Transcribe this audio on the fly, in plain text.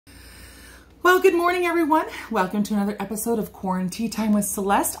Well, good morning, everyone. Welcome to another episode of QuaranTEAtime with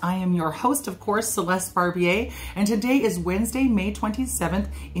Celeste. I am your host, of course, Celeste Barbier, and today is Wednesday, May 27th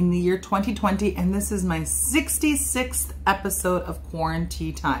in the year 2020, and this is my 66th episode of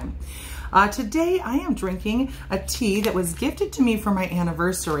QuaranTEAtime. Today, I am drinking a tea that was gifted to me for my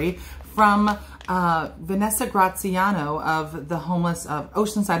anniversary from Vanessa Graziano of the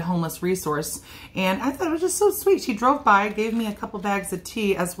Oceanside Homeless Resource, and I thought it was just so sweet. She drove by, gave me a couple bags of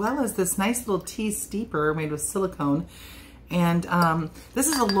tea, as well as this nice little tea steeper made with silicone. And this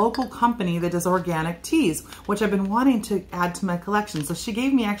is a local company that does organic teas, which I've been wanting to add to my collection. So she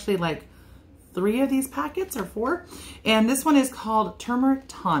gave me actually like 3 of these packets or 4. And this one is called Turmeric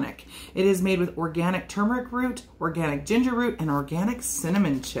Tonic. It is made with organic turmeric root, organic ginger root, and organic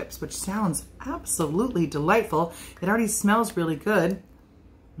cinnamon chips, which sounds absolutely delightful. It already smells really good.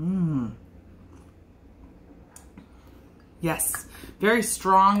 Yes, very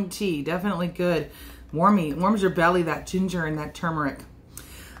strong tea, definitely good. Warms your belly, that ginger and that turmeric.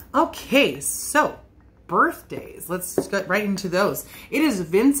 Okay, so birthdays. Let's get right into those. It is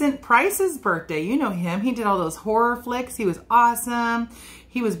Vincent Price's birthday. You know him. He did all those horror flicks. He was awesome.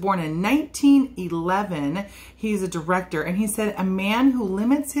 He was born in 1911. He's a director, and he said, "A man who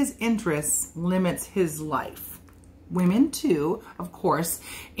limits his interests limits his life." Women too, of course.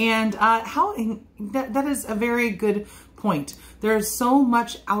 And that is a very good point. There's so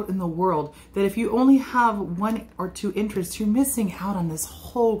much out in the world that if you only have 1 or 2 interests, you're missing out on this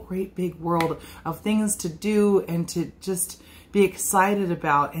whole great big world of things to do and to just be excited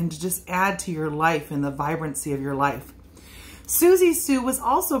about and to just add to your life and the vibrancy of your life. Sous was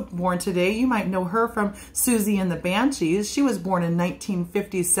also born today. You might know her from Siouxsie and the Banshees. She was born in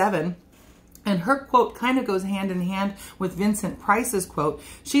 1957. And her quote kind of goes hand in hand with Vincent Price's quote.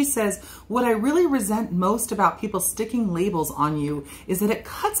 She says, "What I really resent most about people sticking labels on you is that it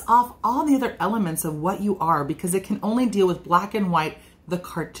cuts off all the other elements of what you are because it can only deal with black and white, the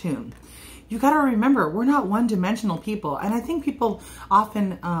cartoon." You got to remember, we're not one-dimensional people. And I think people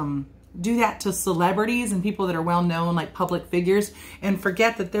often do that to celebrities and people that are well-known, like public figures, and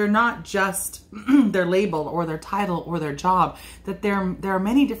forget that they're not just their label or their title or their job, that there are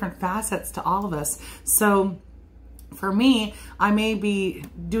many different facets to all of us. So for me, I may be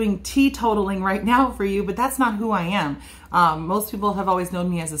doing teetotaling right now for you, but that's not who I am. Most people have always known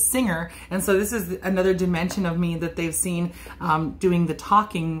me as a singer, and so this is another dimension of me that they've seen doing the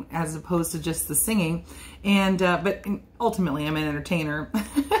talking as opposed to just the singing. And but ultimately, I'm an entertainer.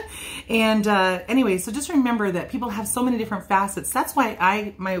 And anyway, so just remember that people have so many different facets. That's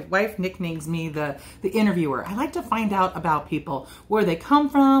why my wife nicknames me the interviewer. I like to find out about people, where they come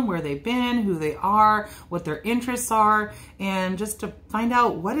from, where they've been, who they are, what their interests are, and just to find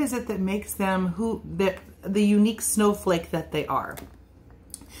out what is it that makes them the unique snowflake that they are.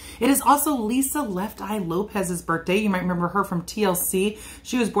 It is also Lisa Left Eye Lopes's birthday. You might remember her from TLC.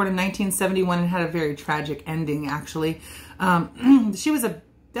 She was born in 1971 and had a very tragic ending, actually.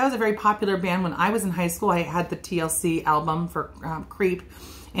 That was a very popular band when I was in high school. I had the TLC album for Creep.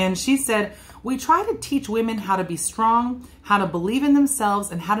 And she said, "We try to teach women how to be strong, how to believe in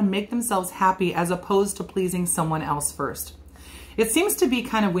themselves, and how to make themselves happy as opposed to pleasing someone else first." It seems to be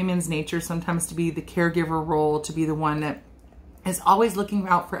kind of women's nature sometimes to be the caregiver role, to be the one that is always looking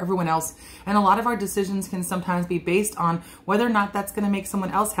out for everyone else. And a lot of our decisions can sometimes be based on whether or not that's going to make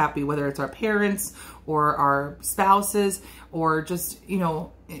someone else happy, whether it's our parents or our spouses or just, you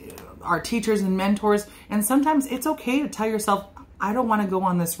know, our teachers and mentors. And sometimes it's okay to tell yourself, I don't want to go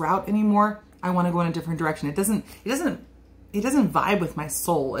on this route anymore. I want to go in a different direction. It doesn't vibe with my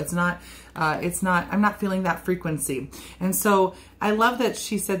soul. I'm not feeling that frequency. And so I love that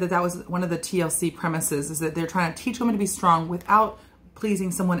she said that was one of the TLC premises, is that they're trying to teach women to be strong without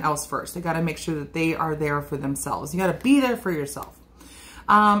pleasing someone else first. They got to make sure that they are there for themselves. You got to be there for yourself.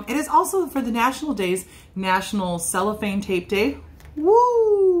 It is also for the national days, National Cellophane Tape Day.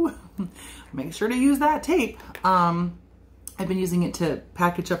 Woo! Make sure to use that tape. I've been using it to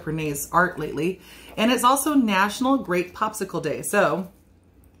package up Renee's art lately. And it's also National Grape Popsicle Day. So,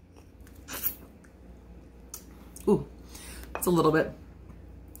 ooh, it's a little bit.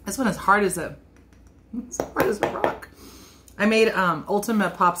 This one is hard as a rock. I made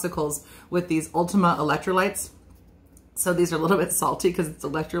Ultima popsicles with these Ultima electrolytes. So these are a little bit salty because it's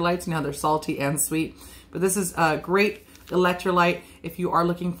electrolytes. You know, they're salty and sweet. But this is a great electrolyte if you are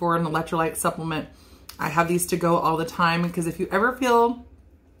looking for an electrolyte supplement. I have these to go all the time because if you're ever on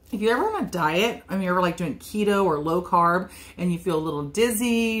a diet, I mean, you're ever like doing keto or low carb and you feel a little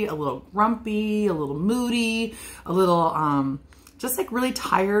dizzy, a little grumpy, a little moody, a little just like really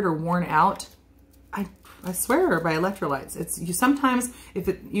tired or worn out, I I swear by electrolytes. It's you sometimes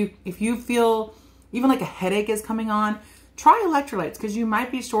if you feel even like a headache is coming on, try electrolytes because you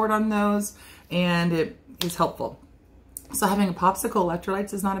might be short on those and it is helpful. So having a popsicle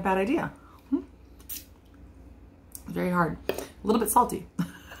electrolytes is not a bad idea. Very hard. A little bit salty.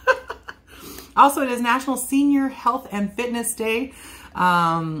 Also, it is National Senior Health and Fitness Day.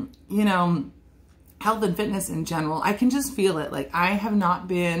 You know, health and fitness in general, I can just feel it. Like I have not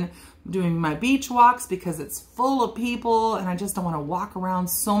been doing my beach walks because it's full of people and I just don't want to walk around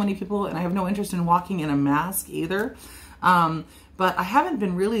so many people, and I have no interest in walking in a mask either. But I haven't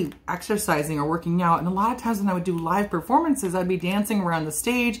been really exercising or working out. And a lot of times when I would do live performances, I'd be dancing around the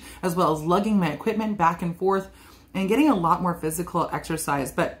stage as well as lugging my equipment back and forth and getting a lot more physical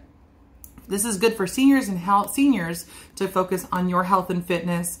exercise. But this is good for seniors and seniors to focus on your health and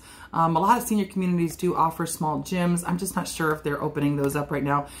fitness. A lot of senior communities do offer small gyms. I'm just not sure if they're opening those up right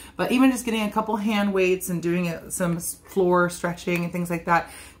now. But even just getting a couple hand weights and doing some floor stretching and things like that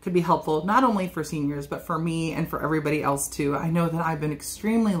could be helpful, not only for seniors, but for me and for everybody else too. I know that I've been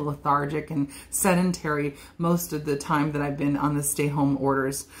extremely lethargic and sedentary most of the time that I've been on the stay-home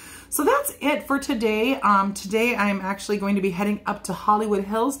orders. So that's it for today. Today I'm actually going to be heading up to Hollywood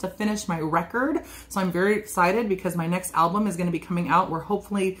Hills to finish my record. So I'm very excited because my next album is going to be coming out. We're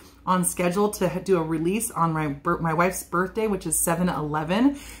hopefully on schedule to do a release on my wife's birthday, which is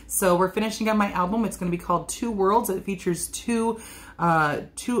 7/11. So we're finishing up my album. It's going to be called Two Worlds. It features two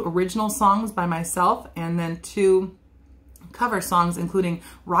original songs by myself and then two cover songs, including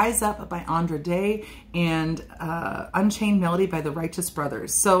Rise Up by Andra Day and Unchained Melody by the Righteous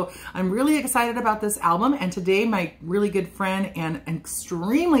Brothers. So I'm really excited about this album. And today my really good friend and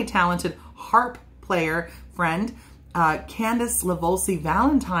extremely talented harp player friend, Candace Lavolsi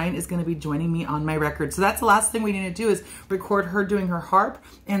Valentine, is going to be joining me on my record. So that's the last thing we need to do is record her doing her harp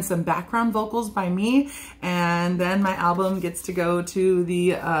and some background vocals by me. And then my album gets to go to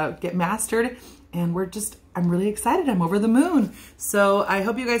the, get mastered. And I'm really excited. I'm over the moon. So I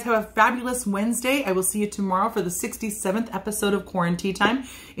hope you guys have a fabulous Wednesday. I will see you tomorrow for the 67th episode of QuaranTEAtime.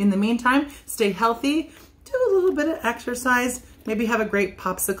 In the meantime, stay healthy, do a little bit of exercise, maybe have a great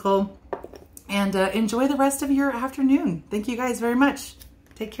popsicle, and enjoy the rest of your afternoon. Thank you guys very much.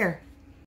 Take care.